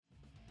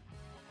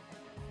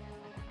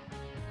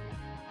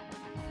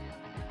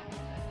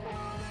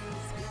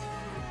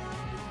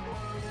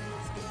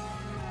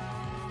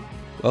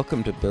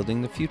Welcome to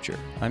Building the Future.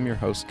 I'm your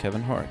host,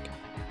 Kevin Horick.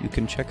 You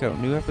can check out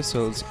new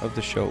episodes of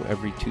the show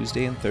every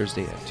Tuesday and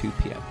Thursday at 2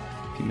 p.m.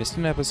 If you missed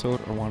an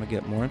episode or want to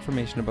get more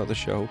information about the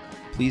show,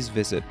 please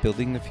visit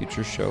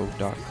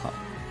buildingthefutureshow.com.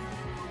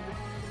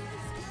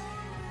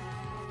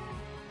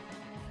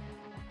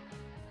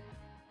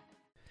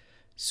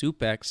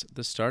 SoupX,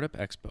 the Startup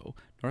Expo,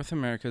 North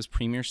America's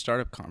premier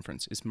startup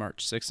conference, is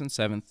March 6th and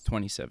 7th,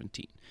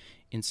 2017,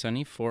 in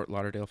sunny Fort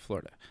Lauderdale,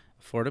 Florida.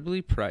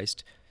 Affordably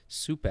priced,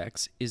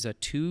 SoupX is a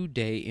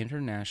 2-day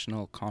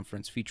international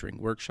conference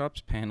featuring workshops,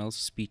 panels,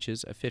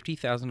 speeches, a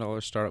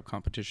 $50,000 startup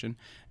competition,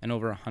 and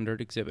over 100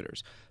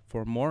 exhibitors.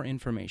 For more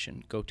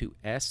information, go to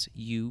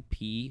sup-x.org.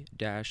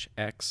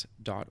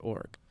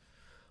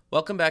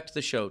 Welcome back to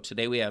the show.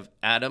 Today we have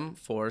Adam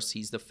Force.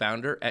 He's the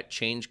founder at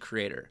Change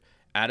Creator.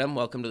 Adam,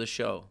 welcome to the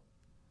show.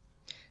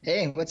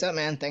 Hey, what's up,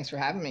 man? Thanks for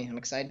having me. I'm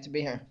excited to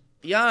be here.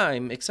 Yeah,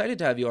 I'm excited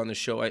to have you on the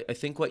show. I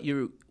think what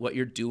you're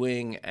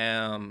doing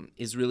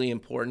is really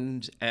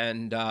important,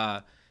 and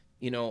I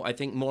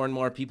think more and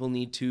more people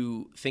need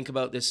to think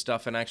about this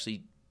stuff and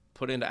actually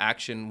put into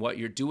action what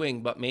you're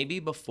doing. But maybe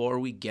before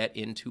we get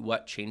into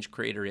what Change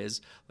Creator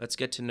is, let's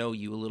get to know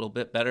you a little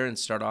bit better and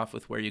start off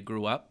with where you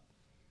grew up.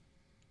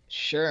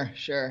 Sure.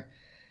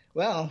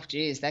 Well,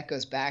 geez, that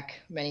goes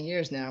back many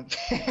years now.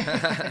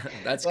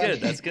 That's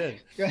good.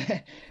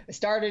 I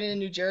started in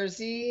New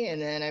Jersey,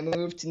 and then I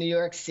moved to New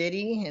York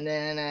City, and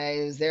then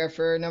I was there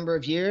for a number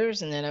of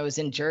years, and then I was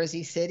in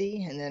Jersey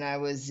City, and then I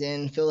was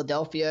in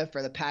Philadelphia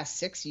for the past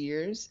 6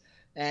 years.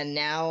 And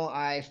now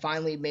I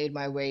finally made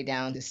my way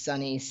down to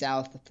sunny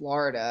South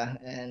Florida,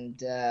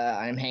 and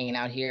I'm hanging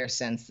out here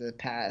since the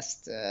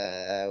past,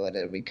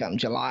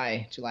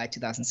 July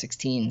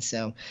 2016.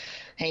 So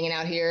hanging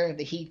out here,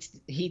 the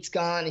heat's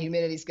gone, the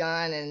humidity's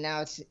gone, and now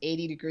it's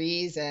 80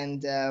 degrees,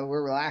 and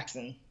we're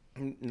relaxing.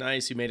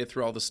 Nice. You made it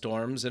through all the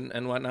storms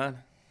and whatnot?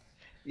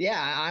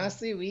 Yeah,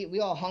 honestly, we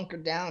all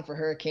hunkered down for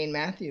Hurricane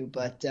Matthew,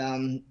 but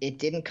it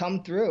didn't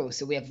come through.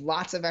 So we have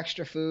lots of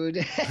extra food,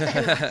 and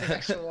lots of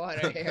extra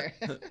water here.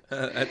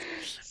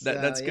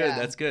 That's good. Yeah.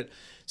 That's good.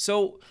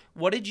 So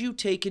what did you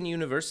take in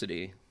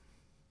university?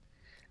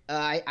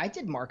 I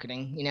did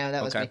marketing,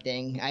 that was my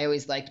thing. I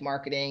always liked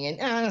marketing.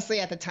 And honestly,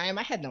 at the time,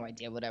 I had no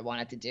idea what I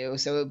wanted to do.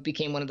 So it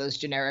became one of those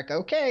generic,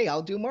 okay,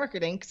 I'll do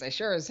marketing, because I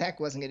sure as heck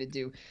wasn't going to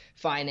do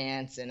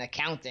finance and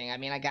accounting. I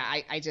mean,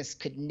 I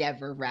just could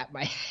never wrap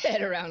my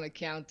head around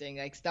accounting.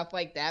 Like stuff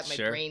like that, my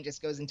brain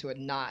just goes into a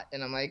knot.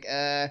 And I'm like,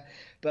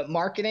 but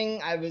marketing,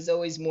 I was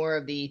always more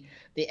of the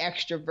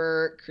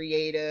extrovert,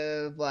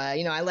 creative.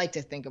 I like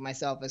to think of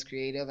myself as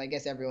creative. I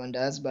guess everyone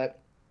does, but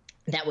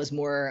that was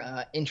more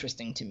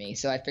interesting to me.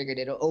 So I figured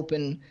it'll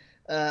open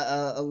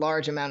a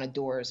large amount of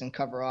doors and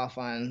cover off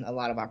on a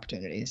lot of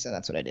opportunities. So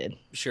that's what I did.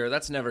 Sure.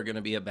 That's never going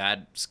to be a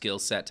bad skill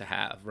set to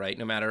have, right?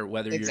 No matter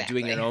whether you're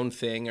doing your own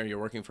thing or you're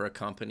working for a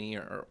company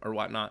or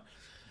whatnot.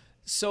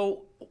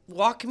 So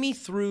walk me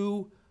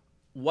through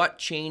what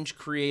Change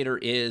Creator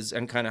is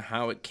and kind of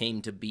how it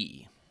came to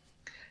be.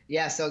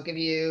 Yeah, so I'll give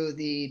you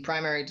the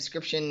primary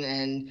description,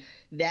 and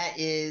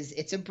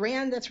it's a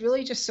brand that's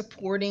really just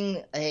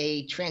supporting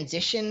a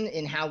transition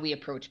in how we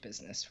approach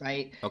business,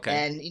 right? Okay.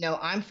 And,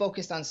 I'm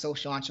focused on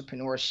social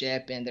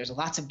entrepreneurship, and there's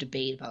lots of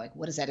debate about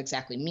what does that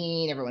exactly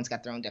mean? Everyone's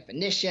got their own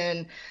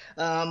definition.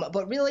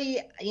 But really,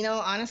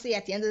 honestly,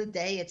 at the end of the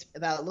day, it's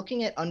about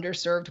looking at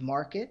underserved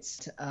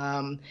markets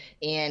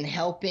and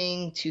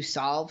helping to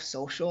solve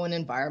social and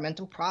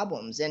environmental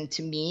problems. And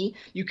to me,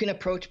 you can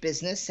approach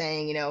business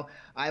saying,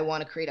 I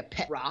want to create a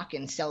pet rock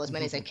and sell as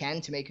many as I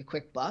can to make a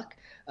quick buck.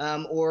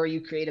 Or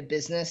you create a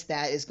business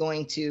that is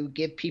going to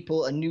give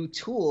people a new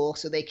tool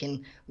so they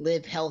can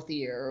live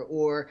healthier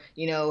or,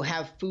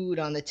 have food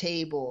on the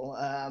table,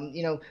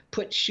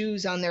 put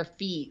shoes on their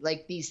feet,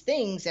 like these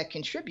things that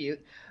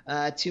contribute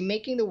to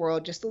making the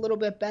world just a little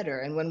bit better.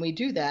 And when we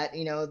do that,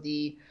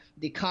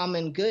 the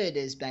common good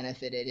is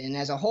benefited, and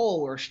as a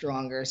whole, we're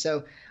stronger.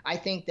 So I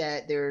think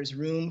that there's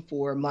room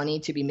for money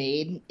to be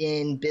made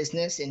in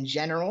business in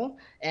general,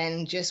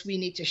 and just we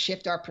need to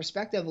shift our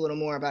perspective a little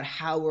more about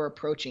how we're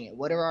approaching it.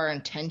 What are our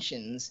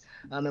intentions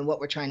and what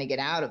we're trying to get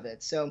out of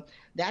it? So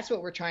that's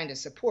what we're trying to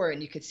support,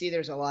 and you can see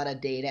there's a lot of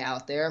data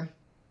out there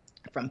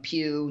from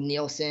Pew,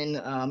 Nielsen,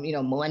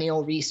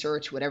 millennial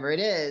research, whatever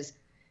it is.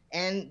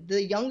 And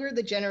the younger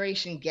the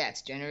generation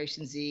gets,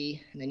 Generation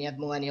Z, and then you have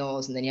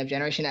millennials, and then you have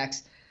Generation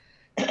X,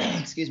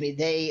 excuse me,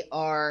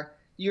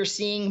 you're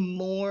seeing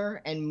more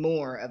and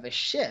more of a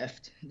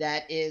shift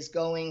that is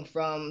going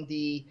from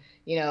the,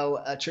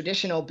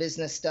 traditional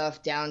business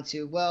stuff down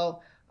to,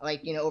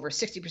 over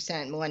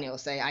 60% millennials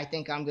say, I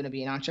think I'm going to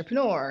be an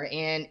entrepreneur.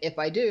 And if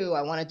I do,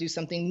 I want to do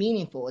something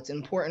meaningful. It's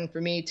important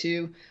for me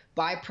to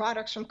buy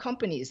products from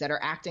companies that are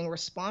acting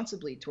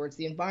responsibly towards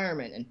the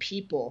environment and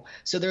people.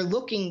 So they're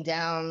looking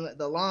down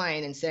the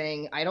line and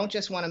saying, I don't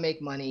just want to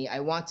make money.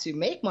 I want to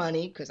make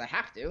money because I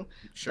have to,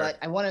 but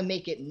I want to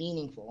make it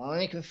meaningful. I want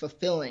to make it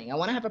fulfilling. I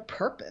want to have a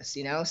purpose,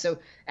 So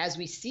as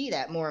we see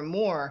that more and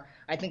more,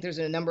 I think there's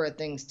a number of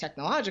things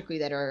technologically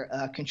that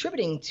are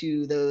contributing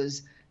to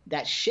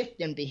that shift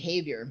in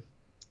behavior.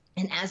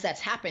 And as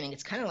that's happening,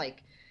 it's kind of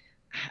like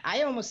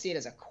I almost see it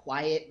as a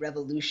quiet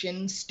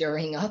revolution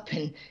stirring up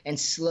and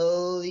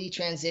slowly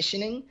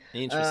transitioning.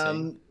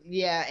 Interesting.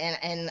 Yeah,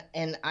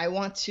 and I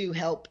want to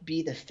help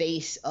be the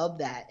face of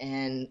that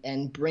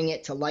and bring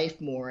it to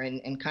life more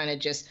and kind of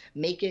just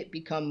make it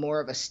become more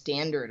of a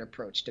standard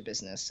approach to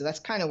business. So that's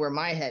kind of where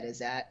my head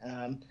is at.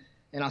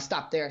 And I'll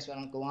stop there so I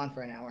don't go on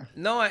for an hour.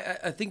 No,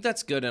 I think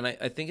that's good, and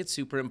I think it's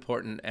super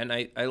important, and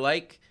I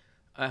like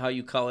how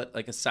you call it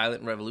like a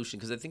silent revolution,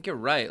 because I think you're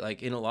right.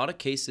 Like in a lot of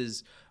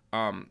cases,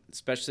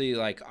 especially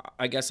like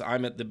I guess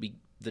I'm at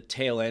the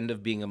tail end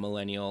of being a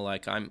millennial.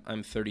 Like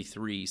I'm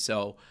 33,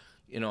 so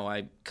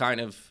I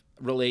kind of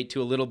relate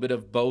to a little bit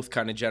of both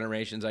kind of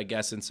generations, I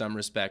guess, in some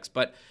respects.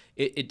 But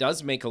it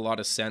does make a lot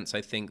of sense.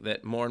 I think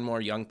that more and more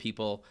young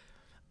people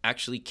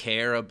actually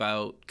care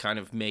about kind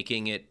of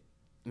making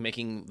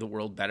the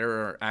world better,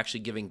 or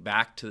actually giving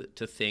back to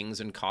things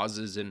and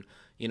causes, and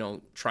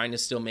trying to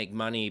still make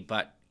money,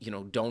 but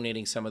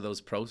donating some of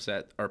those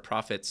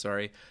profits,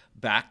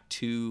 back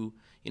to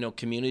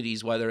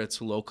communities, whether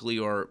it's locally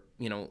or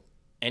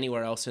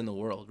anywhere else in the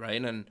world,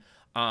 right? And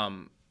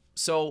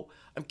so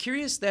I'm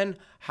curious then,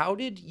 how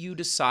did you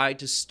decide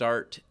to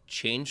start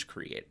Change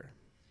Creator?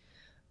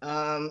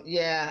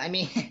 Yeah, I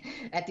mean,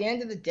 at the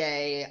end of the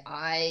day,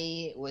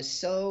 I was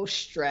so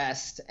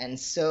stressed and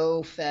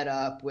so fed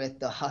up with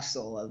the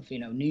hustle of,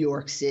 New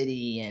York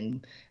City,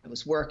 and I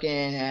was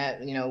working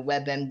at,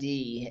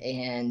 WebMD,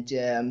 and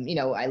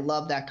I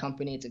love that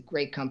company. It's a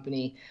great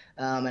company,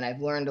 and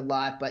I've learned a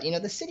lot. But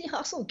the city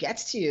hustle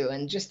gets to you,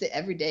 and just the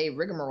everyday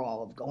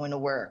rigmarole of going to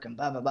work and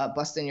blah blah blah,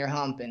 busting your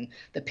hump, and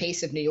the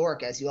pace of New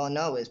York, as you all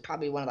know, is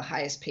probably one of the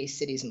highest paced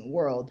cities in the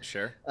world.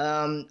 Sure.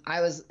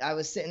 I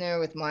was sitting there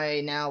with my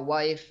now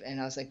wife,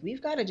 and I was like,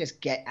 we've got to just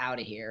get out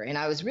of here. And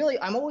I've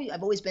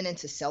always been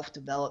into self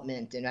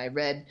development, and I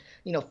read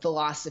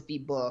philosophy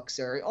books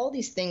or all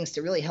these things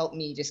to really help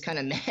me just kind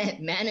of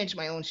manage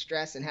my own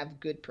stress and have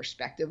good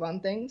perspective on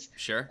things.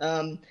 Sure.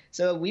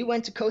 So we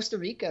went to Costa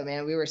Rica,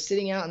 man. We were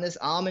sitting out in this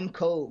almond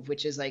cove,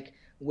 which is like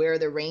where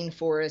the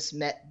rainforest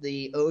met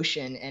the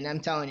ocean. And I'm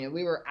telling you,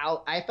 we were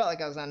out. I felt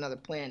like I was on another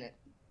planet.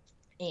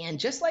 And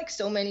just like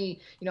so many,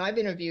 I've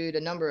interviewed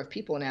a number of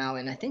people now,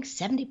 and I think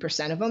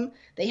 70% of them,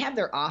 they have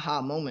their aha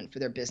moment for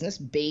their business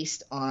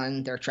based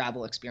on their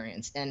travel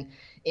experience. And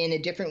in a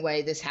different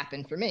way, this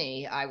happened for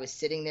me. I was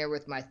sitting there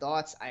with my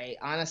thoughts. I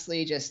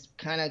honestly just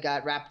kind of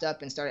got wrapped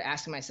up and started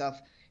asking myself,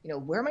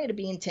 where am I going to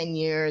be in 10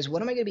 years?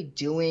 What am I going to be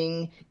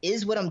doing?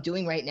 Is what I'm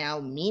doing right now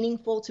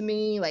meaningful to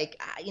me?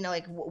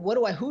 What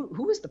do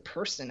who is the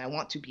person I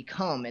want to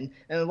become? And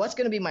what's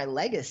going to be my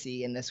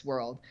legacy in this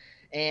world?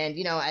 And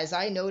as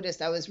I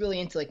noticed, I was really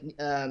into like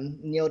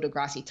Neil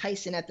deGrasse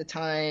Tyson at the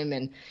time,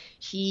 and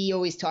he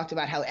always talked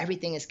about how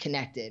everything is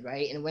connected,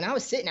 right? And when I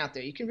was sitting out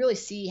there, you can really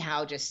see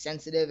how just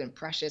sensitive and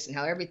precious and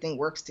how everything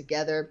works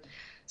together.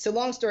 So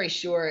long story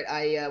short,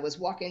 I was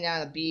walking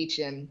down the beach,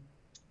 and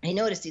I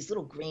noticed these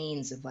little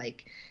grains of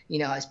like,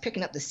 I was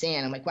picking up the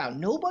sand. I'm like, wow,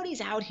 nobody's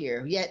out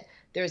here yet.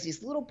 There's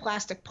these little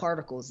plastic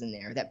particles in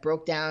there that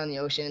broke down in the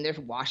ocean, and they're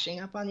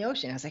washing up on the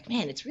ocean. I was like,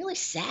 man, it's really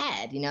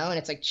sad, and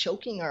it's like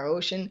choking our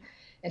ocean.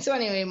 And so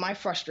anyway, my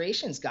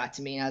frustrations got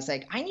to me, and I was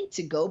like, I need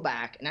to go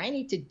back and I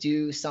need to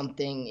do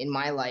something in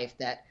my life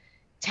that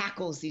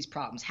tackles these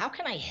problems. How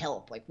can I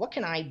help? Like, what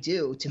can I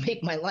do to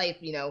make my life,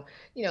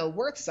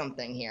 worth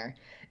something here?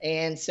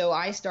 And so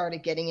I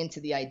started getting into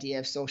the idea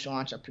of social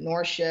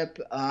entrepreneurship.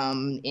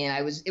 And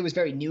it was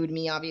very new to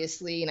me,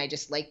 obviously. And I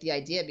just liked the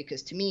idea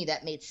because to me,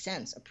 that made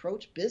sense.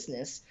 Approach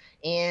business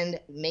and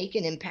make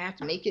an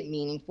impact, make it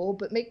meaningful,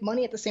 but make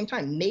money at the same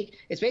time.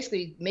 It's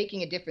basically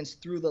making a difference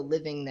through the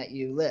living that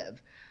you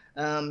live.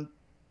 And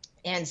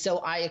so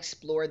I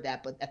explored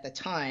that. But at the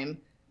time,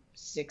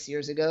 6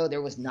 years ago,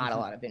 there was not a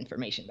lot of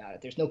information about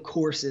it. There's no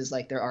courses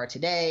like there are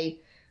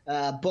today.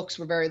 Books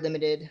were very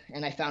limited,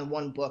 and I found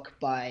one book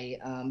by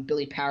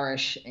Billy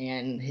Parrish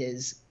and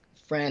his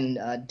friend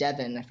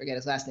Devin, I forget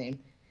his last name,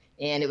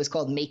 and it was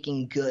called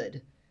Making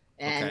Good.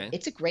 And Okay.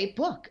 it's a great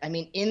book. I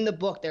mean, in the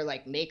book, they're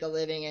like, make a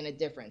living and a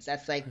difference.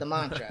 That's like the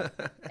mantra.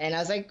 And I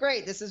was like,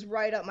 great, this is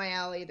right up my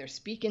alley. They're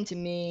speaking to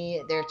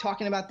me. They're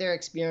talking about their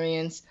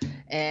experience.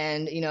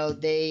 And,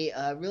 they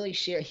really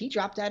share. He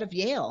dropped out of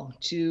Yale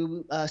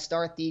to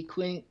start the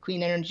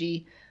Clean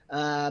Energy,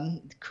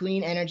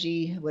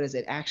 what is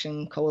it,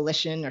 Action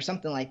Coalition or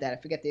something like that. I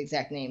forget the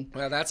exact name.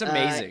 Well, that's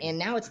amazing. And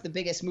now it's the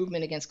biggest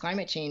movement against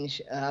climate change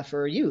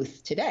for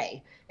youth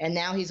today. And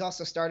now he's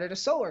also started a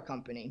solar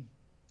company.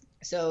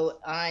 So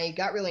I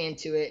got really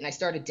into it, and I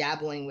started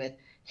dabbling with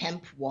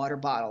hemp water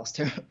bottles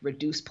to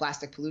reduce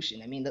plastic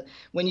pollution. I mean,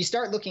 when you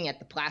start looking at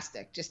the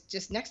plastic,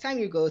 just next time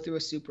you go through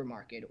a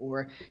supermarket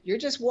or you're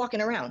just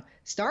walking around,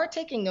 start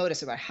taking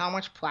notice about how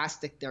much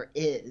plastic there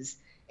is,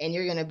 and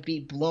you're going to be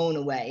blown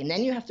away. And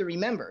then you have to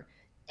remember,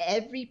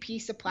 every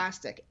piece of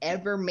plastic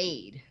ever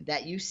made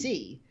that you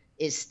see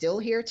is still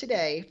here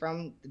today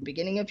from the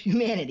beginning of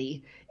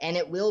humanity, and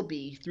it will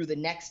be through the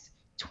next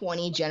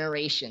 20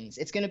 generations.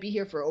 It's going to be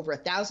here for over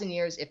 1,000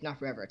 years, if not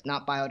forever. It's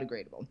not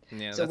biodegradable.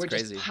 Yeah, So that's we're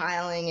crazy. just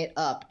piling it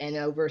up, and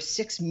over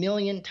 6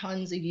 million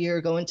tons a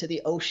year go into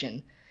the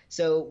ocean.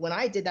 So when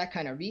I did that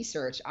kind of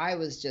research, I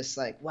was just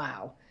like,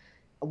 wow,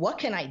 what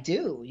can I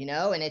do?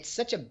 And it's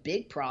such a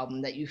big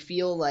problem that you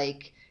feel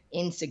like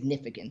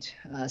insignificant.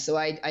 So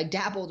I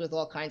dabbled with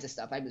all kinds of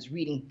stuff. I was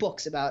reading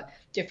books about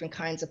different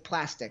kinds of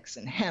plastics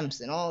and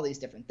hemps and all these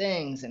different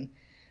things, and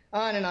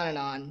on and on and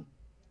on.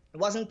 It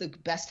wasn't the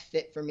best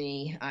fit for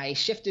me. I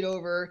shifted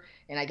over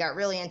and I got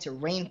really into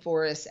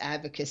rainforest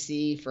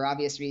advocacy for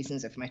obvious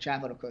reasons of my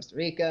travel to Costa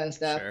Rica and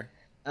stuff. Sure.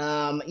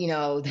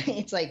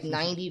 It's like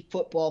 90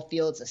 football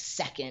fields a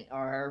second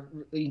are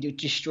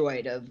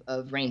destroyed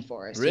of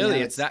rainforest. Really?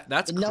 That's the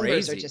crazy.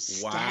 numbers are just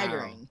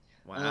staggering.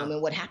 Wow. And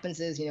what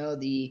happens is,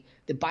 the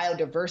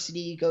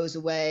biodiversity goes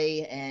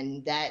away,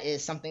 and that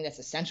is something that's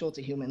essential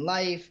to human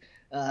life.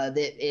 That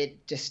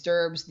it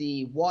disturbs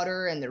the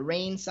water and the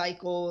rain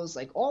cycles,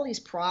 like all these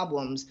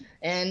problems.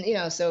 And,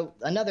 so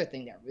another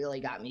thing that really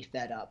got me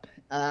fed up,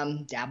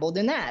 dabbled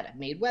in that. I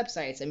made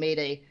websites. I made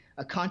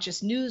a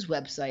conscious news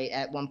website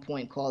at one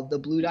point called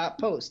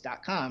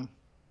thebluedotpost.com.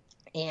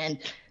 And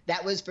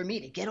that was for me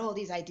to get all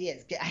these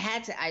ideas.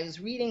 I was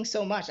reading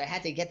so much, I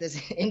had to get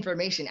this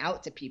information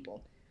out to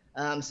people.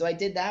 So I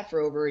did that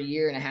for over a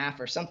year and a half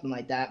or something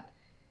like that.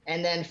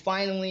 And then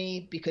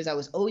finally, because I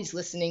was always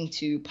listening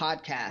to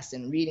podcasts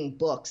and reading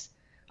books,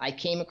 I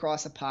came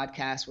across a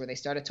podcast where they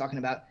started talking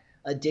about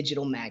a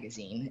digital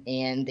magazine,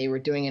 and they were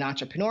doing an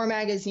entrepreneur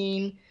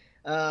magazine.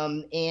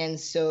 And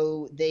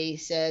so they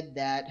said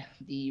that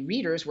the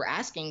readers were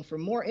asking for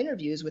more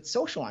interviews with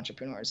social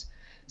entrepreneurs.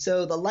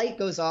 So the light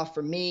goes off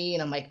for me,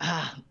 and I'm like,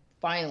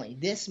 finally,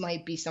 this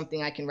might be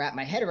something I can wrap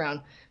my head around,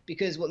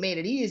 because what made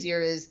it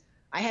easier is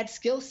I had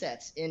skill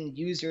sets in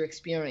user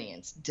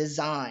experience,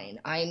 design.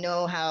 I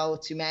know how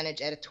to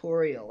manage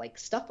editorial, like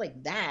stuff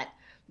like that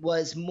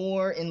was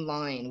more in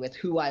line with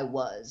who I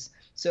was.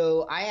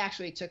 So I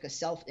actually took a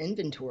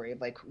self-inventory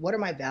of like, what are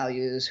my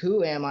values?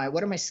 Who am I?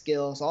 What are my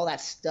skills? All that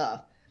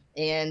stuff.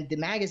 And the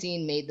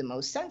magazine made the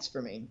most sense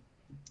for me.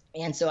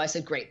 And so I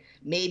said, great,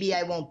 maybe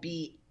I won't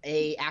be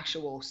a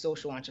actual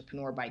social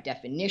entrepreneur by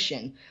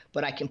definition,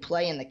 but I can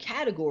play in the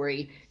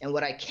category. And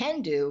what I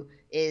can do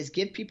is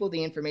give people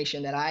the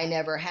information that I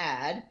never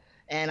had,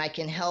 and I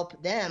can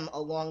help them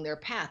along their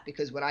path,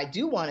 because what I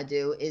do want to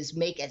do is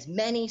make as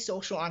many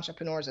social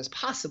entrepreneurs as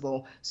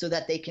possible so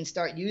that they can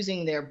start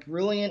using their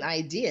brilliant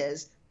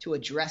ideas to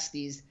address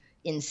these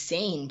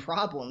insane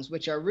problems,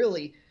 which are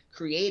really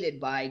created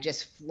by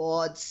just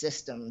flawed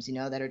systems,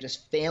 that are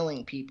just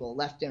failing people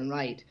left and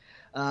right.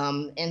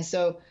 And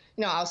so,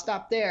 I'll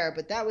stop there,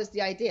 but that was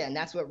the idea, and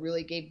that's what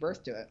really gave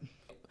birth to it.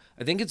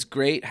 I think it's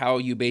great how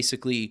you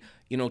basically,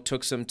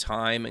 took some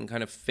time and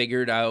kind of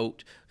figured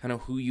out kind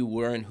of who you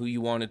were and who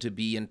you wanted to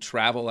be and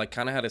travel. I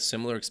kind of had a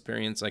similar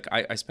experience. Like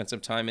I spent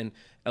some time in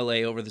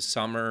LA over the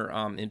summer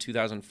in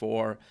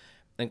 2004,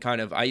 and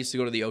kind of I used to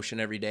go to the ocean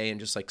every day and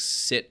just like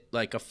sit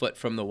like a foot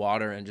from the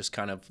water and just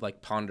kind of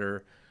like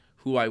ponder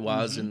who I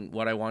was and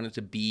what I wanted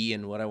to be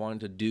and what I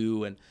wanted to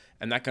do and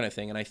that kind of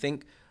thing. And I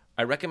think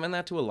I recommend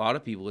that to a lot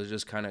of people, is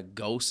just kind of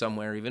go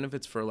somewhere, even if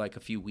it's for like a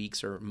few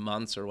weeks or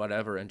months or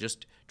whatever, and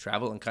just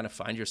travel and kind of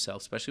find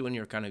yourself, especially when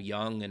you're kind of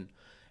young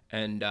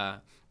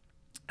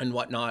and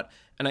whatnot.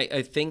 And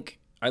I think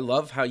I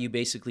love how you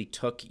basically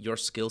took your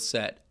skill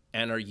set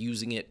and are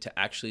using it to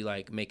actually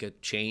like make a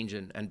change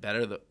and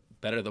better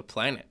the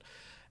planet.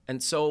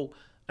 And so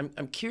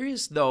I'm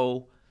curious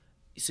though.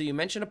 So you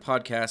mentioned a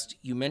podcast,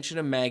 you mentioned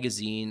a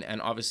magazine,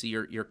 and obviously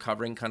you're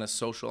covering kind of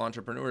social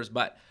entrepreneurs,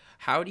 but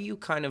how do you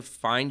kind of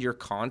find your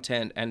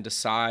content and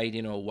decide,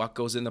 what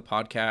goes in the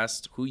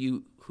podcast, who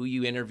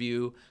you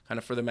interview kind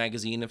of for the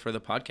magazine and for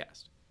the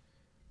podcast?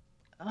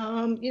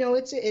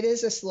 It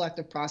is a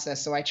selective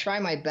process. So I try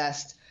my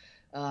best,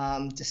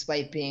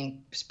 despite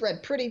being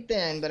spread pretty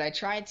thin, but I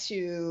try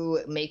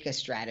to make a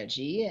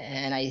strategy,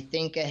 and I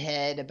think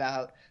ahead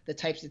about the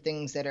types of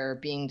things that are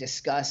being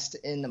discussed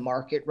in the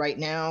market right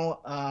now.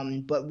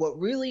 But what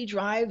really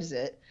drives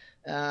it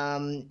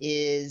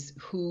is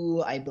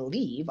who I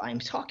believe I'm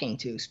talking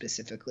to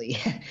specifically.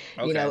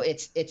 Okay.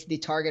 It's the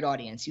target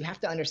audience. You have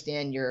to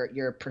understand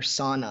your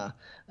persona.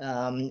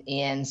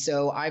 And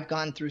so I've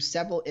gone through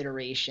several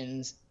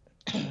iterations,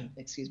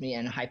 excuse me,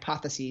 and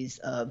hypotheses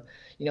of,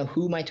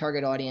 who my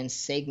target audience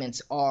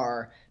segments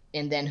are,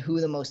 and then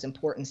who the most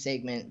important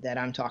segment that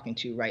I'm talking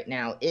to right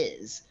now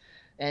is.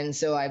 And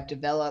so I've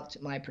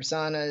developed my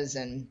personas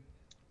and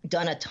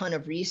done a ton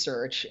of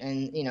research,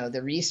 and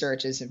the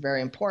research is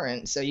very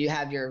important. So you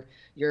have your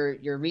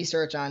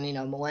research on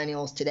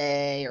millennials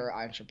today or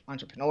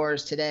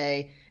entrepreneurs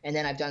today, and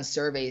then I've done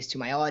surveys to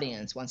my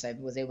audience once I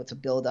was able to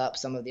build up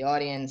some of the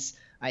audience.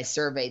 I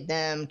surveyed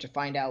them to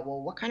find out, well,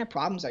 what kind of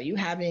problems are you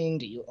having?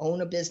 Do you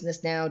own a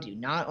business now? Do you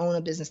not own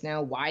a business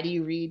now? Why do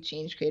you read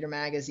Change Creator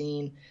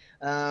Magazine?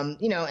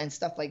 And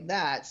stuff like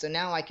that. So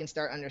now I can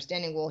start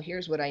understanding, well,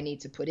 here's what I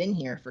need to put in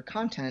here for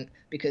content,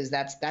 because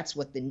that's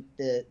what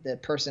the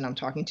person I'm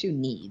talking to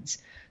needs.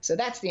 So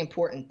that's the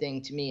important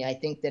thing to me. I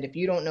think that if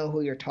you don't know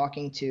who you're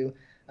talking to,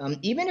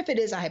 even if it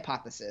is a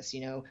hypothesis,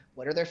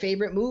 what are their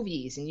favorite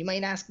movies? And you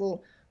might ask,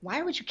 well,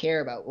 why would you care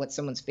about what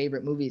someone's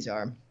favorite movies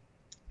are?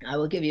 I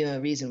will give you a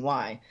reason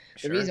why.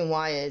 Sure. The reason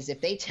why is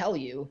if they tell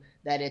you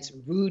that it's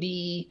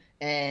Rudy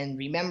and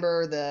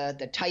Remember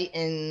the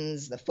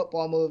Titans, the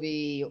football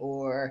movie,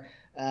 or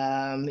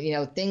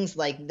things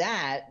like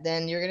that,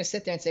 then you're going to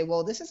sit there and say,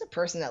 well, this is a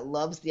person that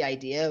loves the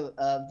idea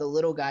of the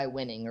little guy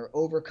winning or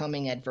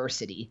overcoming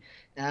adversity.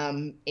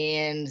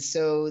 And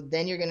so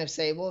then you're going to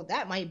say, well,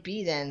 that might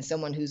be then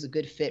someone who's a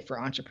good fit for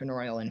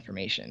entrepreneurial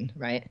information,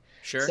 right?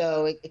 Sure.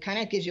 So it kind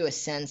of gives you a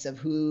sense of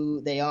who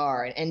they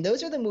are. And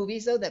those are the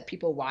movies, though, that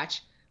people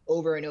watch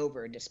over and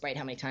over, despite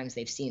how many times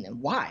they've seen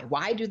them. Why?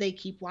 Why do they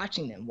keep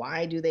watching them?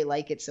 Why do they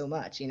like it so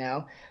much?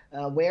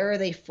 Where are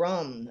they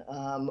from?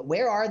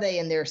 Where are they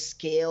in their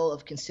scale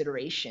of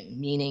consideration?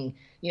 Meaning,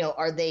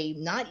 are they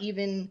not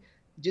even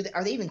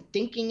are they even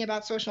thinking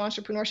about social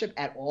entrepreneurship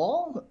at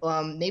all?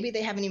 Maybe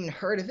they haven't even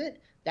heard of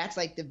it. That's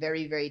like the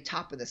very, very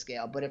top of the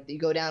scale. But if you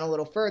go down a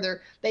little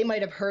further, they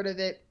might have heard of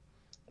it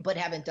but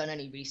haven't done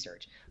any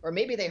research. Or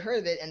maybe they heard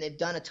of it and they've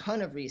done a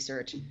ton of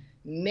research.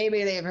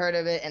 Maybe they've heard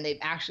of it and they've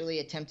actually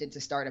attempted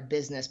to start a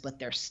business, but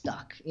they're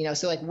stuck.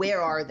 So like,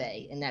 where are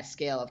they in that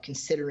scale of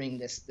considering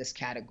this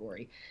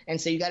category?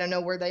 And so you got to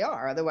know where they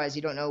are. Otherwise,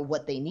 you don't know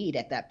what they need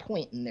at that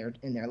point in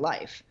their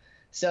life.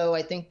 So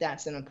I think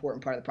that's an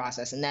important part of the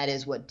process, and that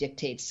is what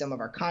dictates some of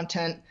our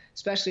content,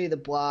 especially the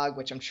blog,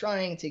 which I'm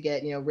trying to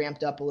get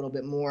ramped up a little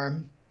bit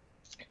more.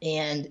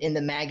 And in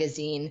the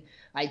magazine,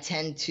 I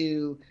tend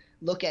to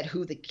look at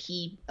who the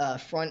key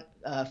front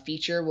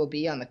feature will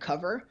be on the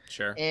cover.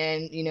 Sure.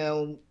 And,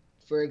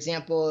 for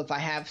example, if I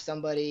have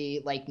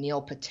somebody like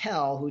Neil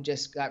Patel, who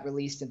just got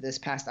released this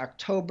past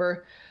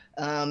October,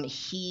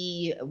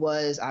 he's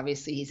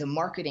a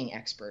marketing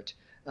expert,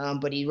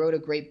 but he wrote a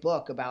great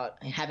book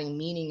about having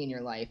meaning in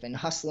your life and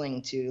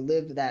hustling to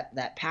live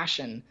that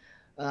passion.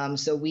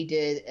 So we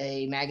did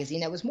a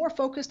magazine that was more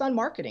focused on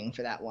marketing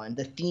for that one.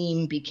 The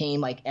theme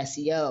became like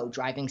SEO,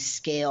 driving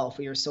scale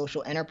for your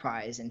social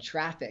enterprise, and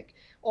traffic,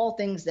 all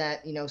things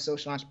that,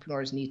 social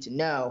entrepreneurs need to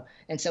know.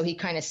 And so he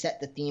kind of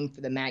set the theme for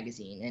the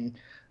magazine. And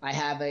I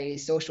have a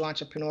social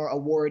entrepreneur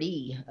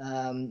awardee,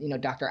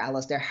 Dr.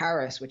 Alasdair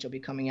Harris, which will be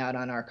coming out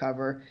on our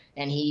cover.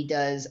 And he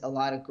does a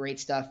lot of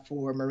great stuff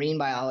for marine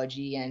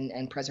biology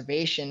and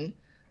preservation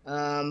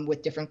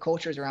with different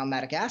cultures around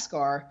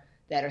Madagascar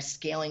that are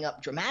scaling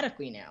up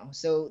dramatically now.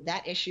 So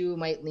that issue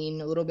might lean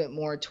a little bit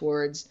more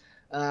towards,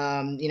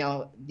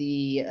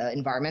 the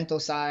environmental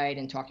side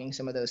and talking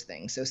some of those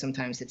things. So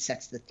sometimes it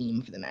sets the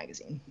theme for the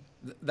magazine.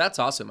 That's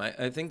awesome.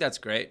 I think that's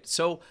great.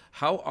 So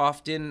how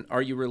often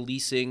are you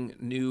releasing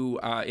new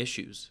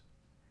issues?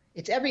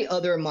 It's every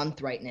other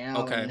month right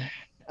now. Okay.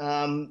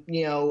 And,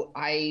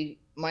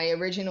 my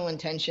original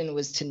intention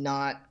was to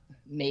not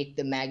make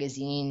the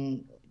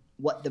magazine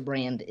what the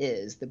brand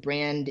is. The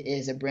brand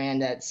is a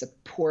brand that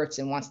supports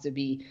and wants to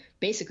be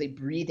basically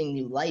breathing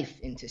new life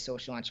into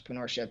social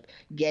entrepreneurship,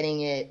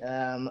 getting it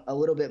a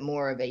little bit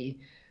more of a,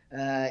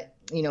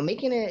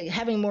 making it,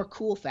 having more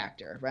cool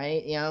factor,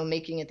 right?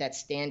 Making it that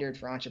standard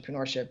for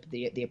entrepreneurship,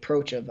 the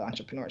approach of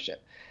entrepreneurship.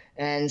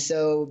 And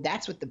so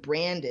that's what the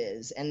brand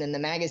is. And then the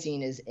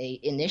magazine is a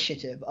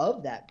initiative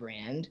of that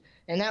brand.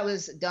 And that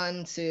was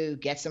done to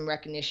get some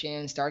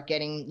recognition, start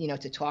getting,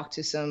 to talk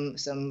to some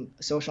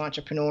social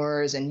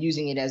entrepreneurs and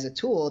using it as a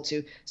tool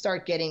to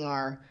start getting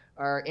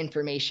our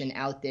information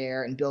out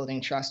there and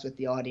building trust with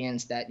the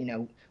audience that,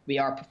 we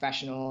are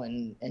professional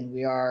and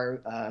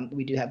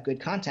we do have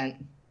good content.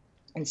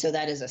 And so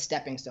that is a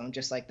stepping stone,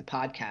 just like the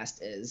podcast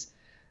is.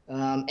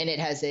 And it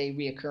has a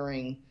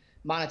reoccurring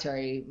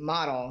monetary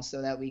model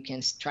so that we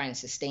can try and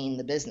sustain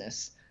the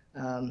business.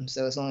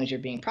 So as long as you're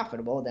being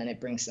profitable, then it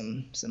brings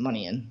some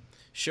money in.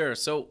 Sure.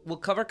 So we'll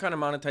cover kind of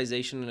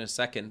monetization in a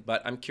second,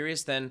 but I'm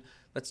curious then,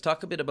 let's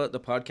talk a bit about the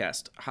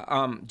podcast.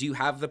 Do you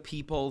have the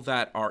people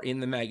that are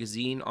in the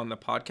magazine on the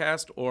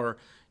podcast or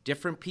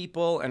different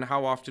people? And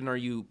how often are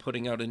you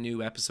putting out a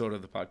new episode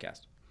of the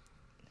podcast?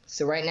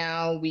 So right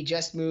now we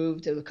just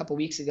moved a couple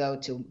weeks ago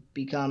to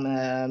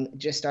become,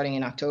 just starting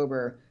in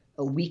October,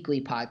 a weekly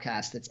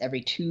podcast that's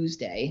every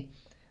Tuesday.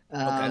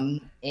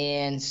 Okay.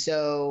 And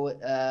so,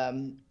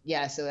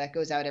 so that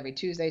goes out every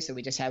Tuesday. So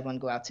we just had one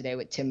go out today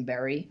with Tim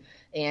Berry.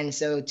 And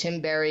so Tim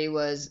Berry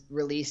was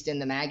released in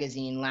the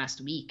magazine last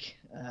week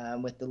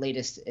with the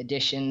latest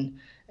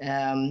edition.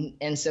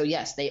 And so,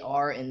 yes, they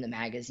are in the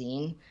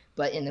magazine.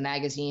 But in the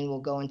magazine, we'll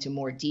go into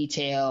more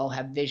detail,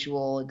 have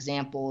visual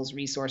examples,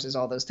 resources,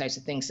 all those types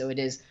of things. So it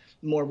is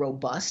more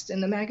robust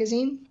in the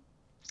magazine.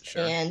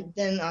 Sure. And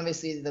then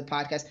obviously the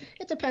podcast,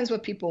 it depends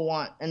what people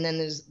want. And then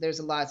there's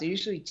a lot. There's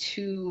usually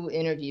 2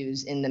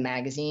 interviews in the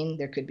magazine.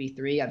 There could be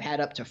 3. I've had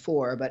up to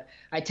 4, but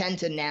I tend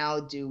to now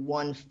do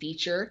one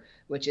feature,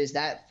 which is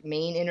that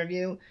main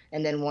interview,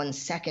 and then one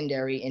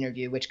secondary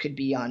interview, which could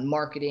be on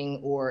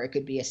marketing, or it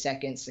could be a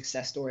second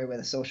success story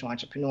with a social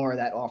entrepreneur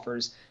that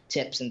offers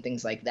tips and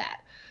things like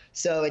that.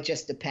 So it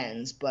just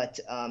depends. But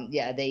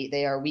yeah,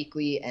 they are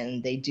weekly,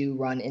 and they do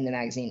run in the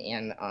magazine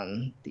and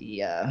on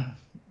the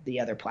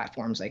other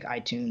platforms like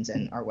iTunes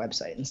and our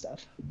website and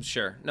stuff.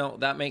 Sure. No,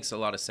 that makes a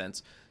lot of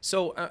sense.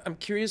 So I'm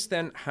curious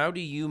then, how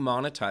do you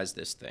monetize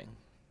this thing?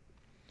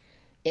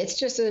 It's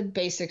just a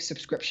basic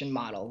subscription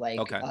model like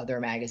other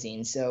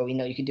magazines. So,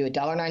 you could do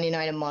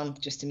 $1.99 a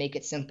month just to make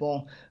it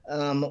simple,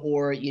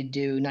 or you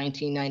do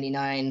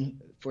 $19.99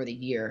 for the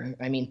year.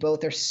 I mean,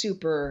 both are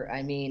super.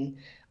 I mean,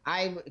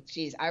 I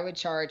would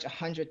charge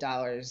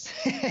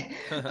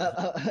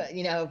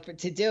 $100,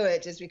 to do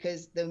it, just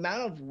because the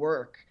amount of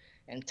work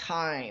and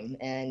time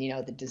and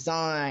the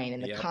design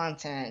and the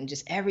content and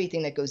just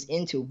everything that goes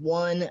into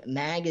one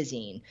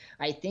magazine,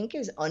 I think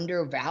is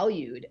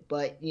undervalued.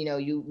 But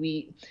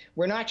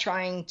we're not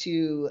trying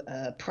to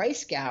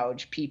price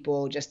gouge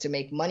people just to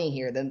make money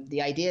here.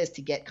 The idea is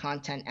to get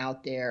content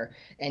out there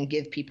and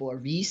give people a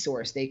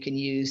resource they can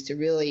use to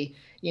really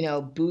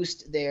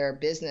boost their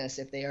business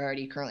if they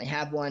already currently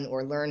have one,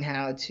 or learn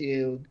how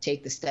to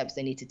take the steps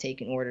they need to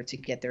take in order to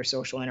get their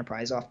social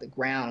enterprise off the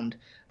ground.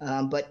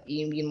 But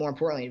even more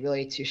importantly,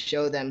 really to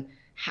show them,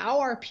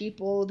 how are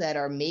people that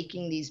are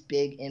making these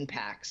big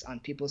impacts on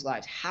people's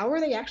lives, how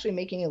are they actually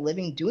making a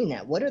living doing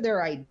that? What are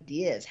their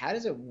ideas? How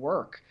does it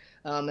work?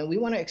 And we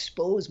want to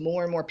expose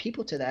more and more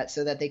people to that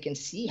so that they can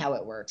see how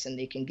it works and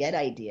they can get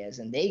ideas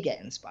and they get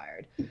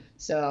inspired.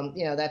 So,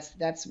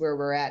 that's where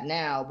we're at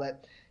now.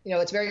 But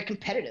it's very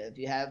competitive.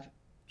 You have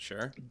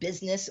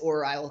business,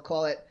 or I will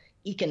call it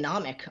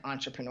economic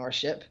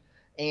entrepreneurship.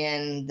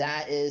 And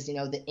that is,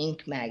 the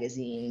Inc.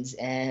 magazines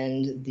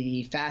and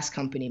the Fast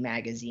Company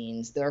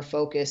magazines. Their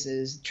focus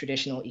is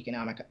traditional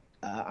economic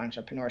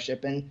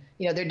entrepreneurship. And,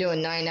 they're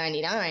doing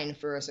 $9.99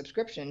 for a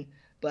subscription,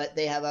 but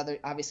they have other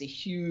obviously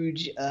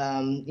huge,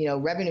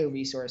 revenue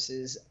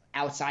resources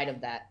outside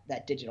of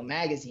that digital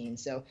magazine.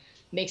 So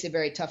makes it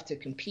very tough to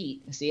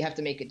compete. So you have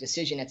to make a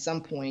decision at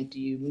some point. Do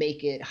you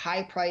make it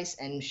high price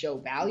and show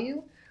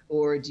value,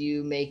 or do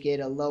you make it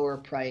a lower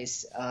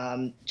price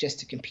just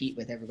to compete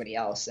with everybody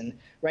else? And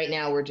right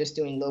now we're just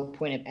doing low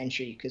point of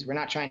entry because we're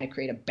not trying to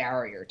create a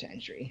barrier to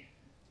entry.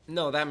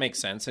 No, that makes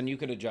sense. And you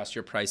could adjust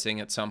your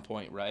pricing at some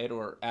point, right?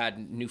 Or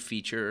add new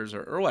features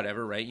or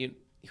whatever, right?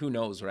 Who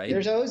knows, right?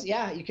 There's always,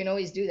 you can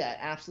always do that.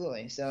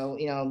 Absolutely. So,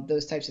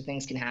 those types of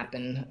things can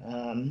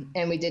happen.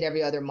 And we did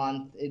every other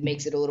month. It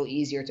makes it a little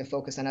easier to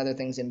focus on other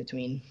things in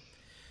between.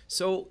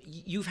 So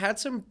you've had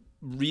some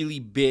really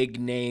big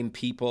name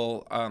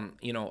people,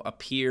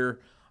 appear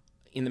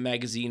in the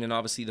magazine and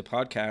obviously the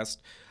podcast.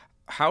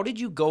 How did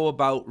you go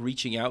about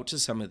reaching out to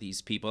some of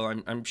these people?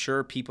 I'm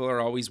sure people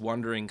are always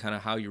wondering kind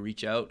of how you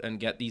reach out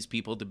and get these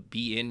people to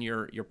be in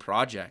your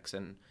projects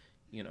and,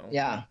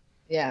 Yeah.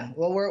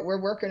 Well, we're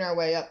working our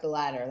way up the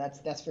ladder.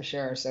 That's for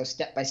sure. So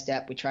step by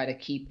step, we try to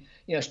keep,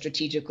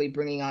 strategically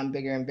bringing on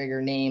bigger and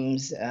bigger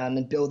names,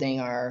 and building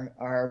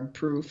our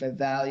proof of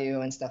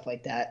value and stuff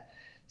like that.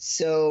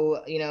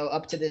 So,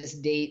 up to this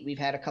date, we've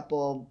had a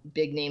couple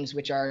big names,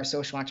 which are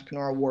social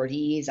entrepreneur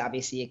awardees,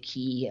 obviously a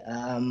key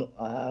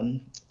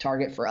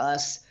target for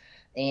us.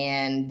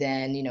 And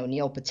then,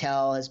 Neil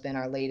Patel has been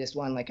our latest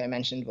one, like I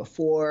mentioned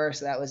before.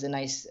 So that was a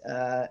nice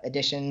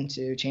addition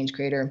to Change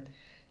Creator.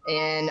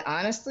 And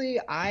honestly,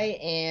 I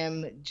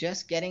am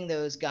just getting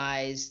those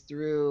guys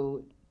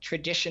through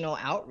traditional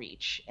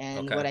outreach.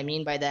 And what I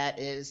mean by that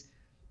is,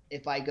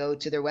 if I go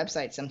to their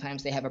website,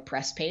 sometimes they have a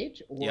press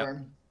page,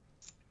 or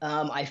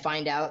I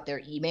find out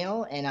their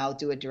email and I'll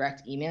do a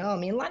direct email. I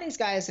mean, a lot of these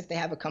guys, if they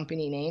have a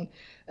company name,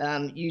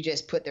 you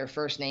just put their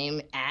first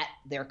name at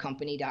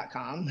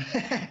theircompany.com.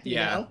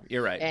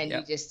 You're right. And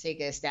you just take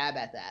a stab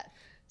at that.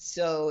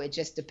 So it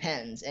just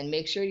depends, and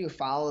make sure you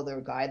follow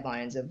their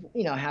guidelines of,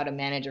 how to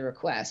manage a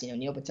request.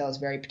 Neil Patel is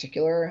very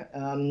particular,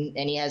 and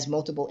he has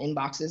multiple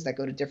inboxes that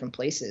go to different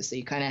places. So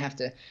you kind of have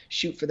to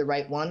shoot for the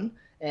right one,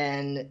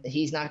 and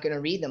he's not going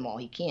to read them all.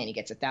 He can't. He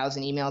gets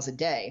 1,000 emails a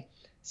day.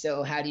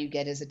 So how do you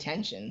get his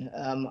attention?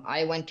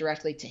 I went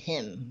directly to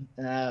him,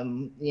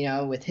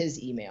 with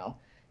his email,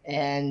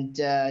 and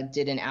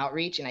did an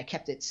outreach, and I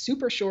kept it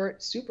super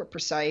short, super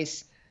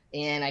precise.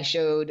 And I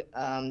showed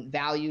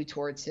value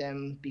towards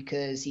him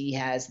because he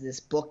has this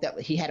book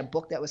he had a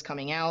book that was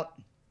coming out,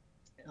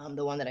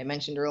 the one that I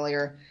mentioned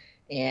earlier.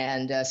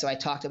 And so I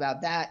talked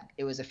about that.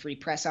 It was a free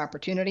press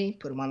opportunity,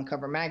 put him on the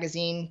cover of a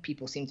magazine.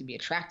 People seem to be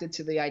attracted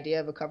to the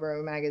idea of a cover of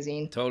a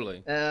magazine.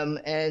 Totally.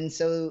 And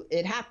so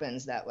it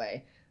happens that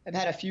way. I've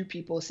had a few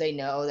people say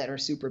no that are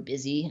super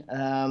busy.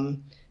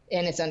 And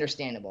it's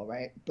understandable,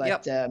 right?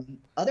 But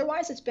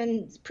otherwise, it's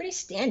been pretty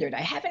standard.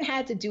 I haven't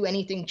had to do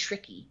anything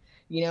tricky.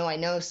 I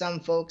know some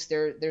folks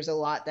there's a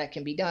lot that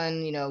can be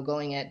done,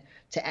 going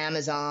to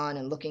Amazon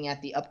and looking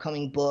at the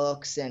upcoming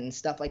books and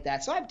stuff like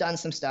that. So I've done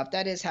some stuff.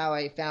 That is how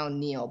I found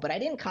Neil, but I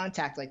didn't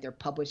contact like their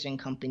publishing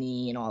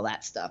company and all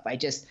that stuff. I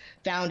just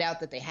found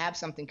out that they have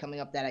something coming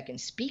up that I can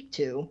speak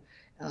to.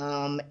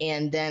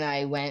 And then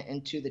I went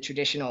into the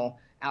traditional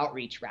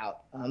outreach route.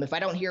 If I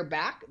don't hear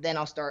back, then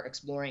I'll start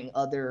exploring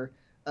other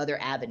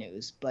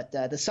avenues. But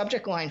the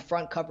subject line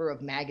front cover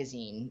of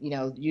magazine,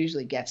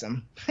 usually gets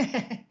them.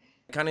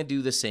 Kind of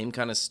do the same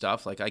kind of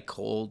stuff. Like I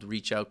cold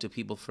reach out to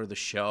people for the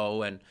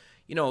show, and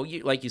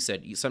like you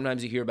said,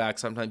 sometimes you hear back,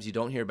 sometimes you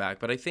don't hear back.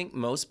 But I think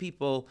most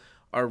people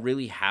are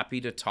really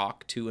happy to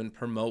talk to and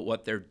promote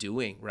what they're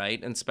doing,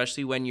 right? And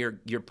especially when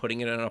you're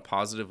putting it in a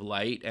positive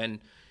light, and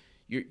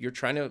you're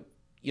trying to,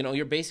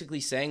 you're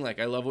basically saying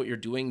like, I love what you're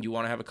doing. You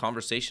want to have a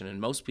conversation,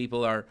 and most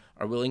people are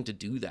willing to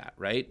do that,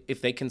 right?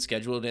 If they can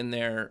schedule it in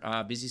their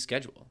busy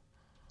schedule.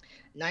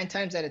 9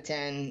 times out of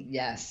 10,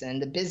 yes.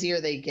 And the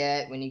busier they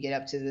get, when you get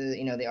up to the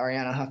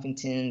Arianna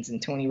Huffingtons and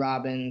Tony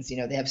Robbins,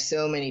 they have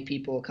so many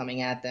people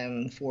coming at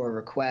them for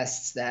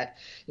requests that,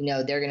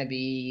 they're going to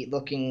be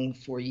looking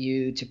for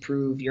you to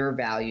prove your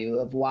value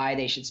of why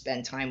they should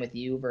spend time with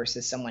you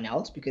versus someone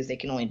else, because they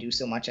can only do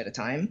so much at a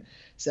time.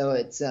 So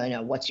it's,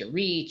 what's your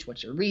reach,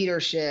 what's your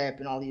readership,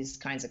 and all these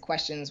kinds of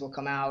questions will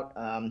come out.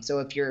 So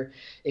if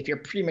you're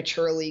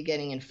prematurely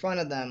getting in front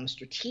of them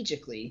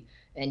strategically,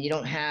 and you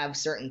don't have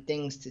certain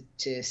things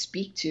to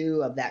speak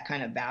to of that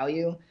kind of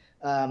value,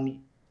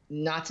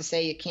 not to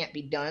say it can't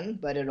be done,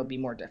 but it'll be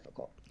more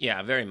difficult.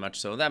 Yeah, very much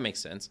so. That makes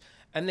sense.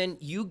 And then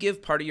you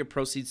give part of your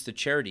proceeds to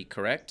charity,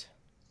 correct?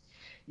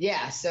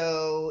 Yeah,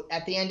 so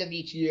at the end of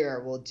each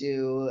year, we'll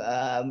do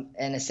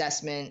an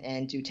assessment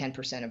and do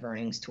 10% of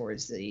earnings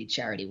towards the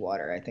Charity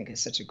Water. I think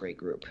it's such a great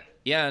group.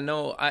 Yeah,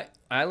 no,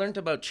 I learned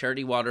about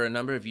Charity Water a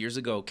number of years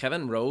ago.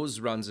 Kevin Rose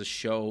runs a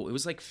show. It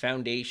was like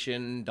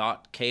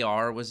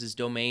foundation.kr was his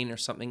domain or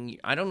something.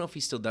 I don't know if he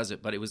still does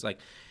it, but it was like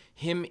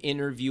him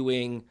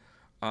interviewing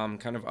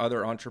kind of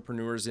other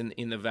entrepreneurs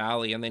in the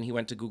Valley. And then he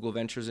went to Google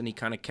Ventures and he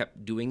kind of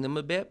kept doing them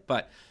a bit.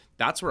 But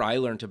that's where I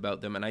learned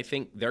about them. And I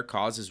think their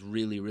cause is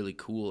really, really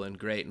cool and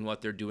great, and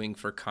what they're doing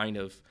for kind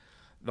of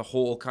the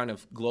whole kind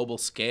of global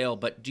scale.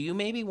 But do you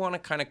maybe want to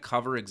kind of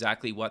cover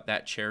exactly what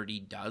that charity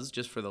does,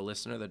 just for the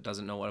listener that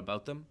doesn't know what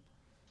about them?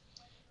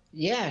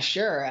 Yeah,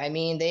 sure. I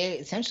mean,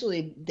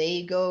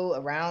 they go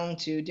around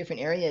to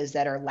different areas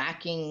that are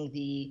lacking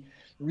the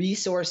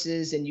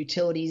resources and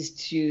utilities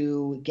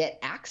to get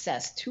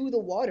access to the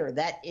water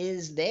that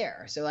is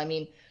there. So, I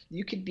mean,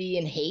 you could be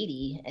in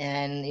Haiti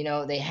and,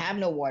 they have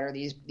no water.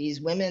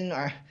 These women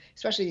are,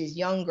 especially these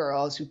young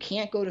girls who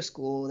can't go to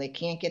school, they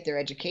can't get their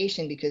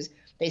education because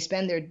they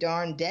spend their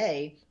darn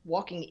day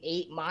walking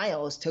 8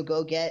 miles to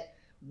go get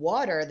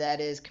water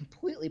that is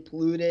completely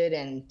polluted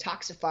and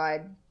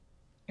toxified,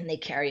 and they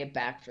carry it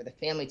back for the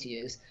family to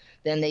use.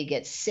 Then they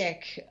get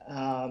sick.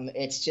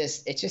 It's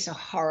just a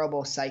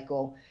horrible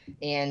cycle.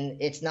 And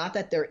it's not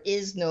that there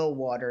is no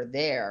water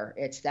there.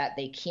 It's that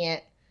they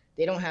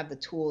don't have the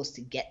tools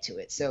to get to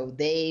it. So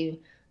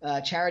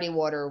Charity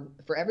Water,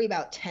 for every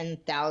about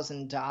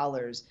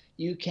 $10,000,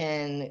 you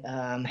can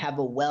have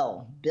a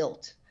well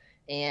built.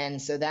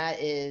 And so that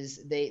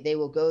is, they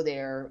will go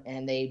there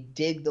and they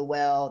dig the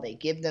well, they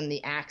give them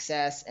the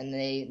access, and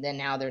then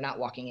now they're not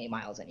walking 8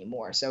 miles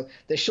anymore. So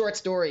the short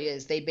story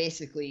is they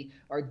basically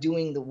are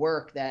doing the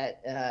work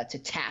that to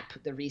tap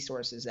the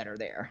resources that are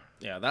there.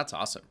 Yeah, that's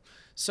awesome.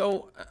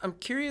 So I'm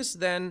curious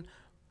then,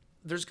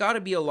 there's got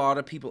to be a lot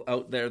of people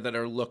out there that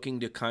are looking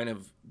to kind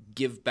of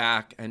give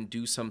back and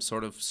do some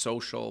sort of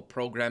social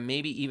program,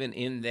 maybe even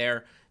in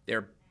their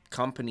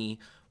company.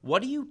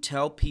 What do you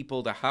tell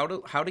people to how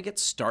to get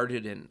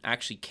started in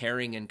actually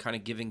caring and kind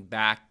of giving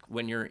back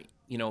when you're,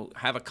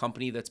 have a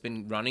company that's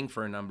been running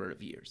for a number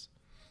of years?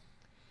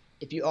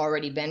 If you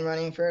already been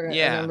running for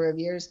a number of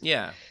years?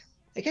 Yeah.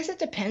 I guess it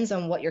depends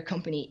on what your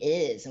company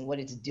is and what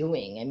it's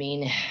doing. I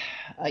mean,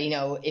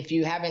 if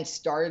you haven't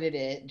started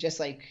it, just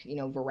like,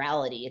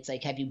 virality, it's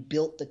like, have you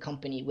built the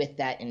company with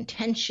that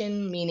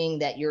intention, meaning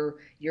that your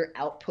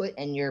output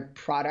and your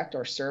product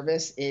or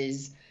service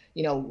is,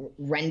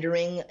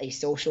 rendering a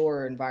social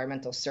or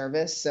environmental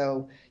service.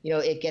 So,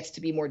 it gets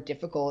to be more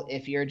difficult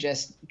if you're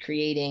just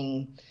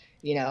creating,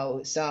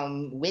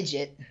 some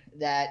widget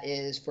that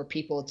is for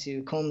people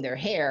to comb their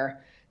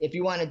hair. If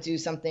you want to do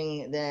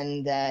something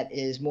then that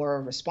is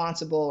more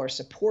responsible or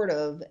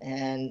supportive,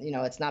 and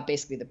it's not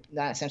essentially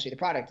the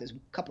product, is a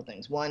couple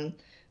things. One,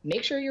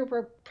 make sure your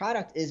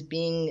product is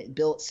being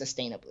built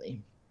sustainably.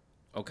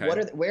 Okay.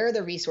 Where are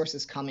the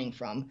resources coming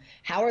from?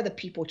 How are the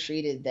people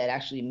treated that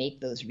actually make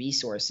those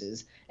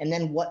resources? And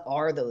then what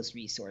are those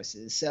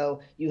resources?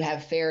 So you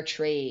have fair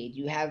trade,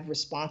 you have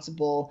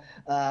responsible,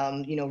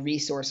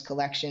 resource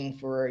collection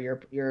for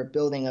your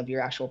building of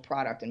your actual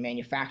product and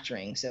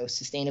manufacturing. So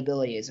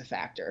sustainability is a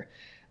factor.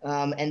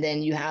 And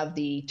then you have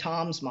the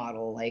TOMS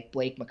model, like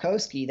Blake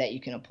Makowski, that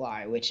you can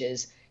apply, which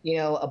is,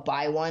 a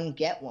buy one,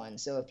 get one.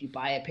 So if you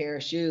buy a pair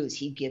of shoes,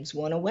 he gives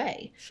one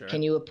away. Sure.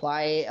 Can you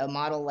apply a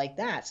model like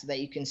that so that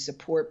you can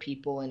support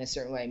people in a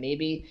certain way?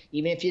 Maybe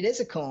even if it is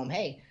a comb,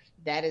 hey,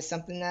 that is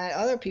something that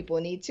other people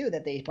need too,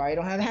 that they probably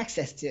don't have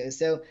access to.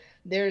 So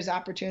there's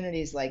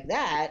opportunities like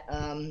that.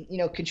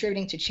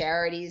 Contributing to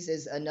charities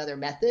is another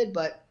method,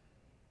 but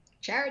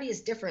charity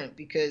is different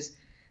because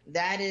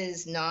that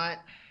is not,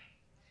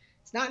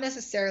 it's not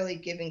necessarily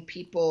giving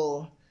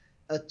people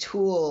a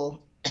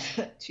tool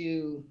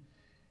to,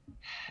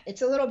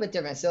 it's a little bit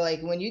different. So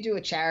like when you do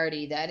a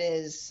charity, that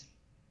is,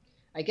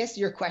 I guess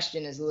your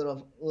question is a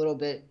little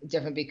bit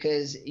different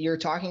because you're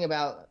talking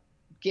about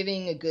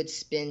giving a good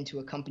spin to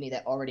a company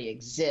that already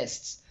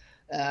exists.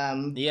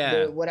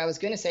 What I was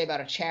going to say about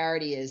a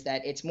charity is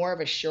that it's more of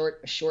a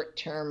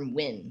short-term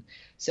win.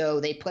 So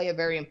they play a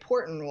very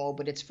important role,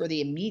 but it's for the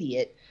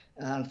immediate.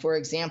 For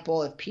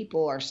example, if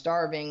people are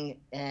starving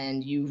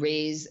and you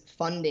raise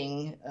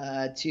funding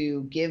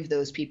to give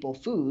those people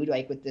food,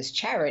 like with this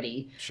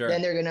charity, sure,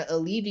 then they're going to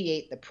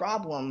alleviate the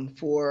problem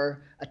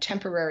for a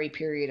temporary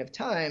period of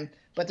time,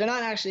 but they're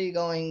not actually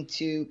going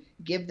to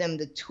give them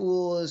the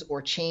tools or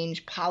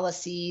change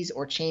policies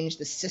or change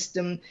the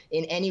system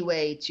in any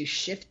way to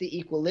shift the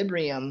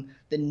equilibrium,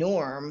 the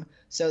norm,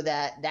 so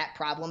that that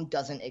problem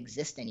doesn't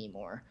exist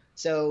anymore.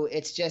 So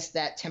it's just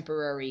that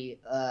temporary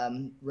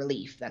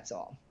relief. That's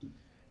all.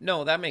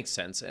 No, that makes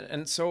sense.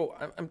 And so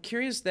I'm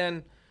curious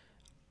then,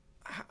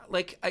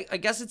 like, I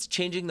guess it's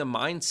changing the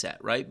mindset,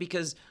 right?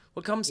 Because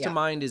what comes to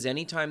mind is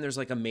anytime there's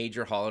like a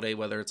major holiday,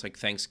 whether it's like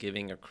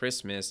Thanksgiving or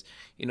Christmas,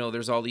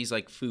 there's all these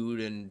like food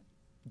and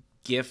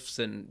gifts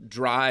and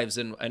drives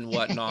and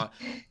whatnot.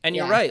 And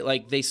you're right.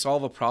 Like they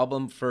solve a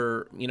problem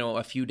for,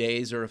 a few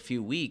days or a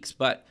few weeks,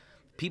 but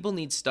people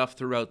need stuff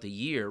throughout the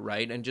year,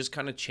 right? And just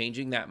kind of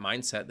changing that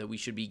mindset that we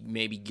should be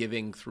maybe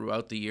giving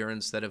throughout the year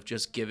instead of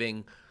just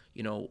giving,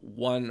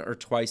 one or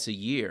twice a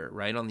year,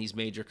 right? On these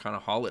major kind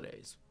of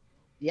holidays.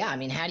 Yeah. I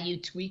mean, how do you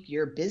tweak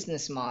your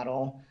business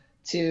model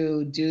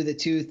to do the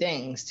two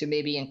things, to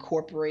maybe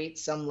incorporate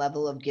some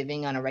level of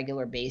giving on a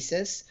regular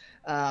basis,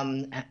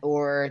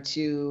 or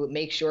to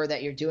make sure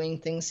that you're doing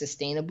things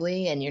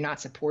sustainably and you're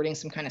not supporting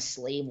some kind of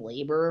slave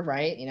labor,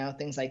 right?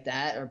 Things like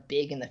that are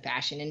big in the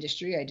fashion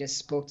industry. I just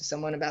spoke to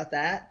someone about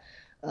that.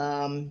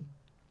 And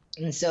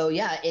so,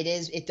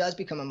 it does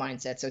become a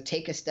mindset. So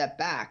take a step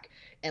back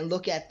and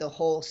look at the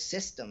whole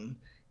system.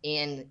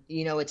 And,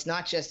 it's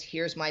not just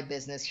here's my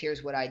business,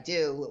 here's what I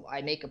do.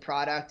 I make a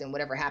product and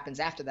whatever happens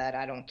after that,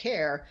 I don't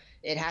care.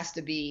 It has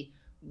to be,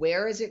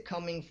 where is it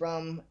coming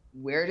from?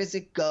 Where does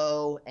it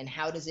go? And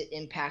how does it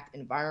impact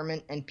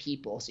environment and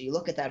people? So you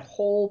look at that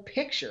whole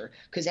picture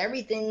because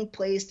everything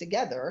plays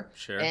together.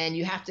 Sure. And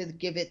you have to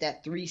give it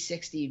that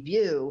 360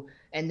 view.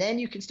 And then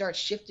you can start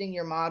shifting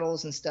your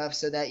models and stuff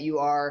so that you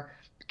are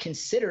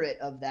considerate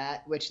of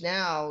that, which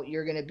now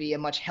you're going to be a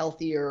much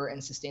healthier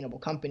and sustainable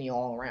company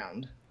all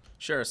around.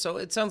 Sure. So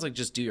it sounds like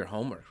just do your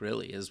homework,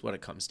 really, is what it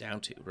comes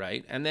down to,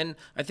 right? And then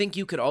I think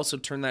you could also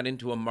turn that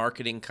into a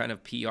marketing kind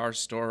of PR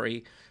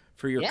story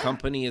for your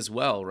company as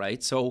well,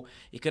 right? So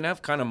it can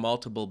have kind of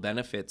multiple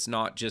benefits,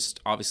 not just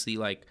obviously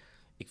like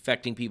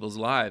affecting people's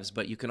lives,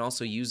 but you can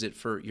also use it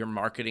for your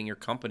marketing, your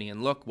company,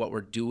 and look what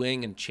we're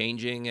doing and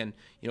changing and,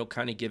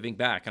 kind of giving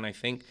back. And I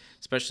think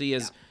especially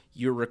as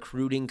you're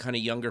recruiting kind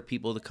of younger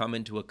people to come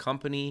into a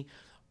company,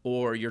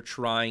 or you're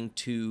trying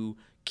to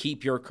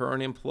keep your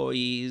current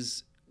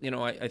employees,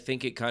 I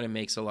think it kind of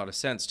makes a lot of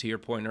sense. To your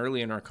point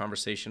earlier in our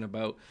conversation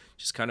about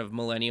just kind of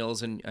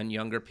millennials and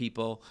younger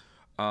people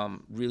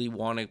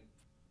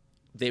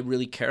they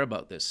really care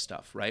about this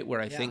stuff, right?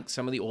 Where I think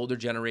some of the older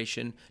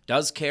generation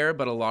does care,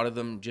 but a lot of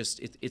them just,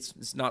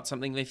 it's not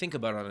something they think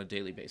about on a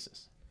daily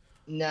basis.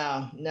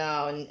 No.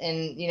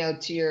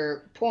 And to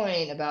your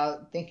point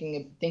about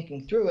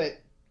thinking through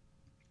it,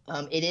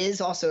 it is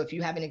also, if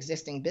you have an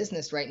existing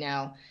business right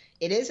now,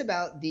 it is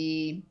about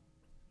the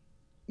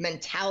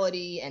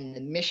mentality and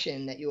the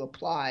mission that you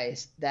apply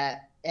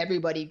that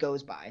everybody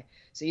goes by.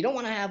 So you don't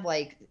want to have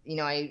I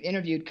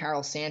interviewed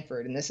Carol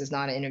Sanford, and this is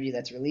not an interview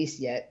that's released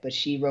yet, but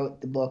she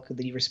wrote the book,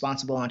 The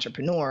Responsible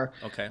Entrepreneur,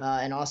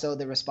 and also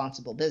The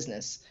Responsible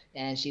Business.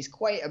 And she's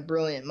quite a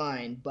brilliant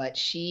mind, but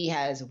she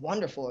has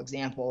wonderful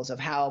examples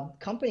of how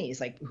companies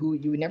like who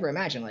you would never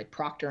imagine, like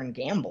Procter and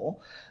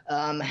Gamble,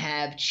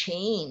 have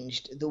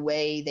changed the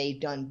way they've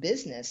done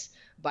business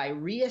by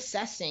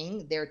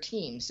reassessing their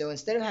teams. So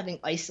instead of having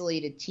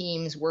isolated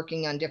teams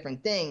working on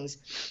different things,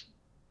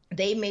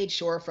 they made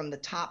sure from the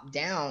top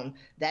down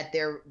that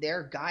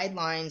their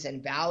guidelines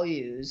and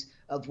values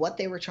of what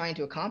they were trying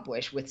to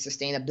accomplish with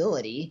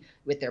sustainability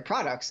with their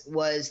products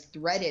was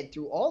threaded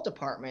through all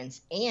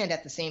departments, and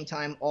at the same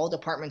time all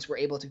departments were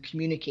able to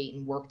communicate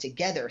and work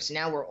together. So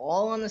now we're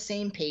all on the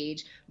same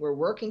page, we're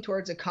working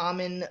towards a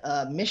common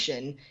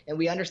mission, and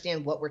we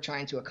understand what we're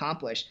trying to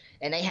accomplish.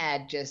 And they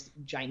had just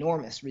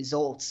ginormous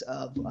results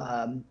of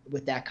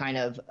with that kind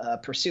of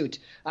pursuit.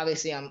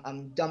 Obviously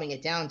I'm dumbing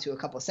it down to a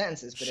couple of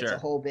sentences, but It's a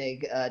whole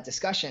big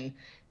discussion.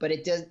 but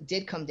it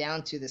did come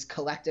down to this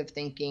collective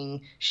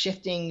thinking,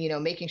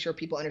 shifting, making sure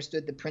people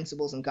understood the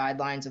principles and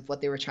guidelines of what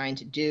they were trying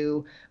to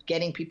do,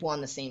 getting people on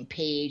the same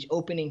page,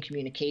 opening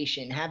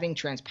communication, having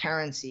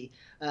transparency.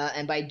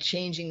 And by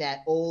changing that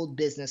old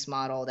business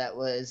model that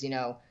was,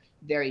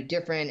 very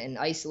different and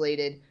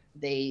isolated,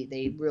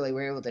 they really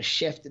were able to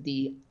shift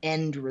the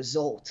end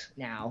result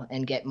now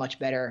and get much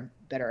better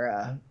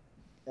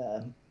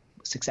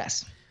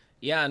success.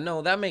 Yeah,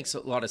 no, that makes a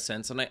lot of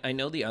sense. And I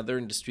know the other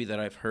industry that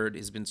I've heard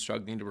has been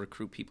struggling to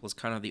recruit people is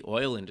kind of the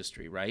oil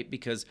industry, right?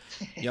 Because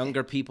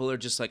younger people are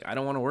just like, I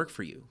don't want to work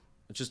for you.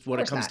 It's just what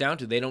it comes down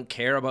to. They don't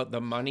care about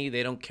the money.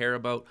 They don't care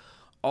about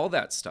all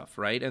that stuff,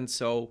 right? And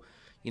so,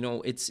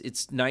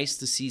 it's nice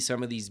to see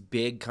some of these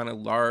big, kind of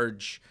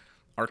large,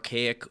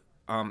 archaic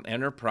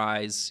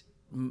enterprise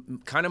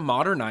kind of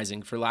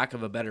modernizing, for lack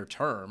of a better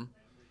term.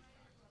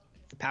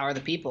 The power of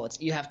the people.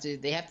 They have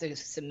to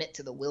submit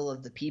to the will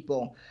of the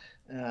people.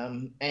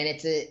 And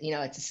it's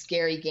a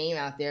scary game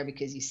out there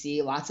because you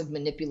see lots of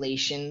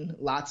manipulation,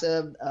 lots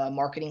of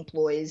marketing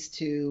ploys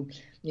to,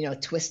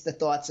 twist the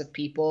thoughts of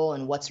people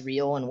and what's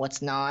real and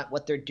what's not,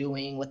 what they're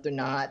doing, what they're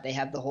not. They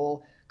have the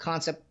whole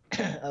concept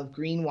of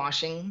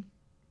greenwashing.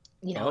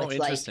 It's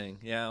interesting.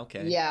 Yeah.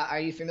 Okay. Yeah. Are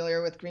you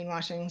familiar with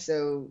greenwashing?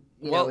 So,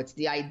 it's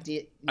the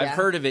idea. Yeah. I've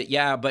heard of it.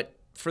 Yeah. But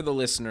for the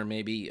listener,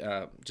 maybe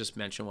just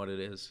mention what it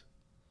is.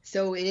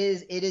 So it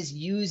is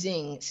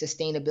using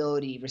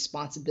sustainability,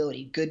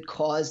 responsibility, good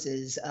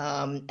causes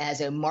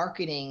as a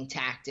marketing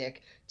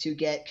tactic to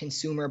get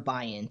consumer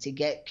buy-in, to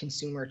get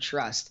consumer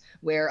trust,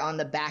 where on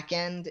the back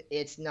end,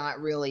 it's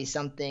not really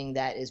something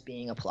that is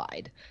being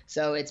applied.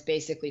 So it's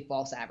basically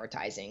false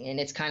advertising. And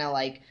it's kind of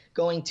like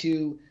going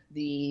to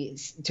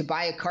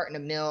buy a carton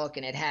of milk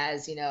and it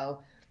has,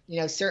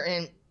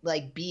 certain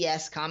like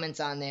BS comments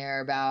on there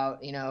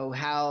about,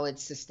 how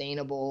it's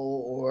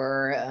sustainable,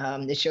 or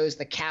it shows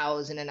the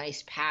cows in a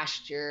nice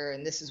pasture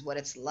and this is what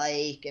it's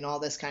like and all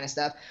this kind of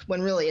stuff,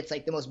 when really it's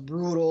like the most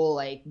brutal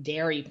like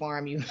dairy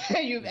farm you've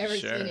ever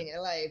seen in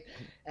your life.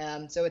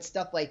 So it's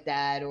stuff like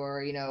that,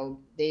 or,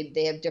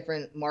 they have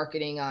different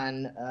marketing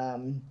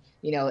on,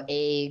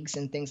 eggs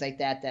and things like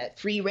that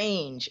free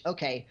range.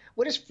 Okay.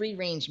 What does free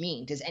range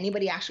mean? Does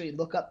anybody actually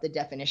look up the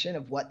definition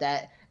of what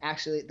that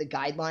actually the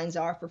guidelines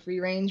are for free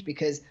range?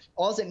 Because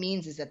all it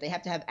means is that they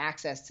have to have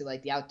access to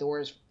like the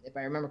outdoors, if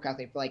I remember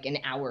correctly, for like an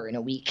hour in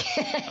a week.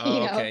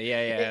 Okay.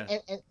 Yeah.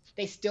 And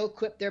they still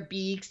clip their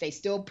beaks. They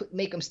still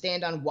make them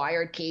stand on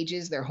wired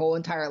cages their whole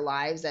entire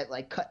lives that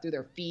like cut through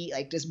their feet,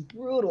 like just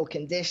brutal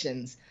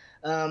conditions.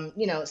 So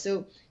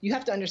you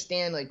have to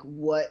understand like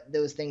what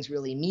those things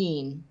really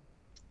mean.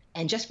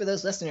 And just for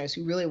those listeners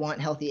who really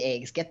want healthy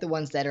eggs, get the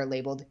ones that are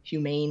labeled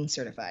humane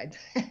certified.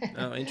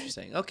 Oh,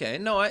 interesting. Okay.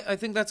 No, I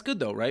think that's good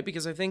though, right?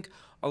 Because I think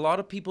a lot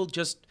of people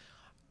just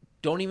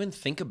don't even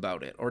think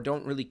about it or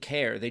don't really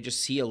care. They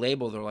just see a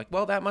label. They're like,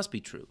 well, that must be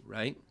true,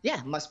 right?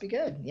 Yeah, must be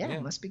good. Yeah.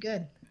 Must be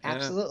good.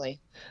 Absolutely.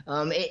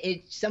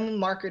 Some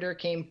marketer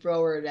came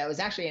forward that was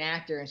actually an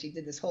actor, and she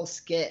did this whole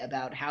skit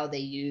about how they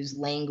use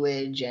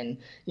language and,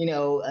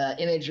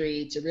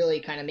 imagery to really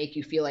kind of make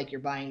you feel like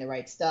you're buying the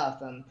right stuff.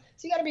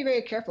 So you got to be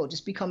very careful.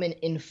 Just become an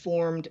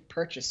informed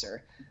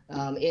purchaser.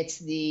 It's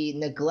the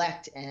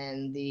neglect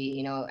and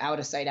the, out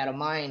of sight, out of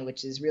mind,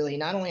 which is really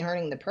not only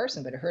hurting the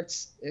person, but it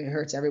hurts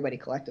everybody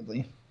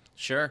collectively.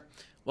 Sure.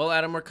 Well,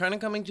 Adam, we're kind of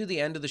coming to the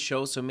end of the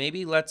show, so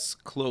maybe let's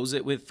close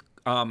it with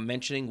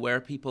mentioning where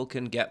people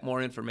can get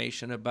more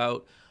information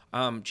about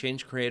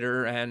Change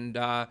Creator and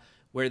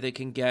where they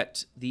can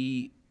get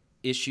the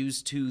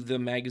issues to the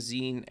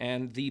magazine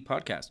and the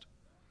podcast.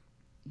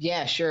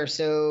 Yeah, sure.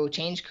 So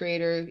Change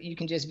Creator, you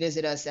can just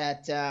visit us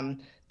at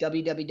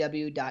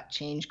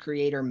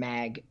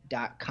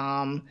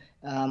www.changecreatormag.com.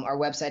 Our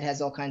website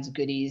has all kinds of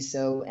goodies.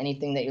 So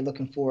anything that you're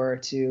looking for,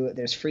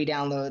 there's free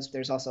downloads.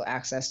 There's also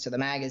access to the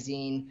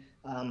magazine,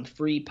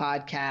 free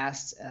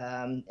podcasts.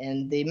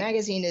 And the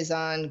magazine is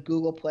on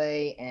Google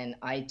Play and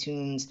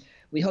iTunes.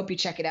 We hope you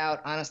check it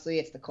out. Honestly,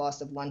 it's the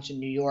cost of lunch in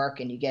New York,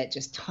 and you get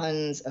just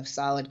tons of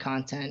solid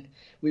content.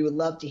 We would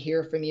love to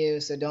hear from you,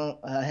 so don't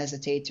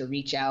hesitate to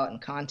reach out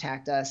and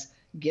contact us.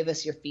 Give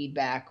us your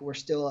feedback. We're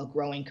still a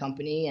growing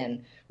company,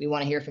 and we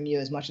want to hear from you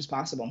as much as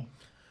possible.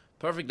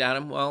 Perfect,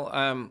 Adam.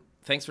 Well,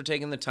 thanks for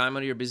taking the time out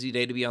of your busy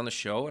day to be on the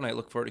show, and I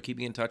look forward to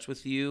keeping in touch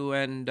with you,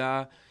 and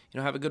have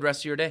a good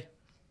rest of your day.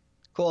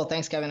 Cool.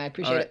 Thanks, Kevin. I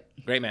appreciate it.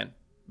 Great, man.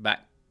 Bye.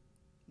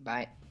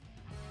 Bye.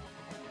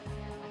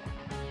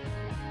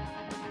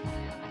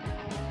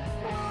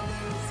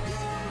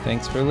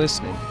 Thanks for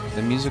listening.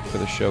 The music for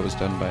the show is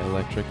done by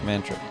Electric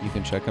Mantra. You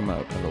can check them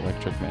out at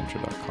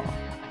electricmantra.com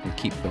and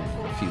keep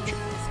building the future.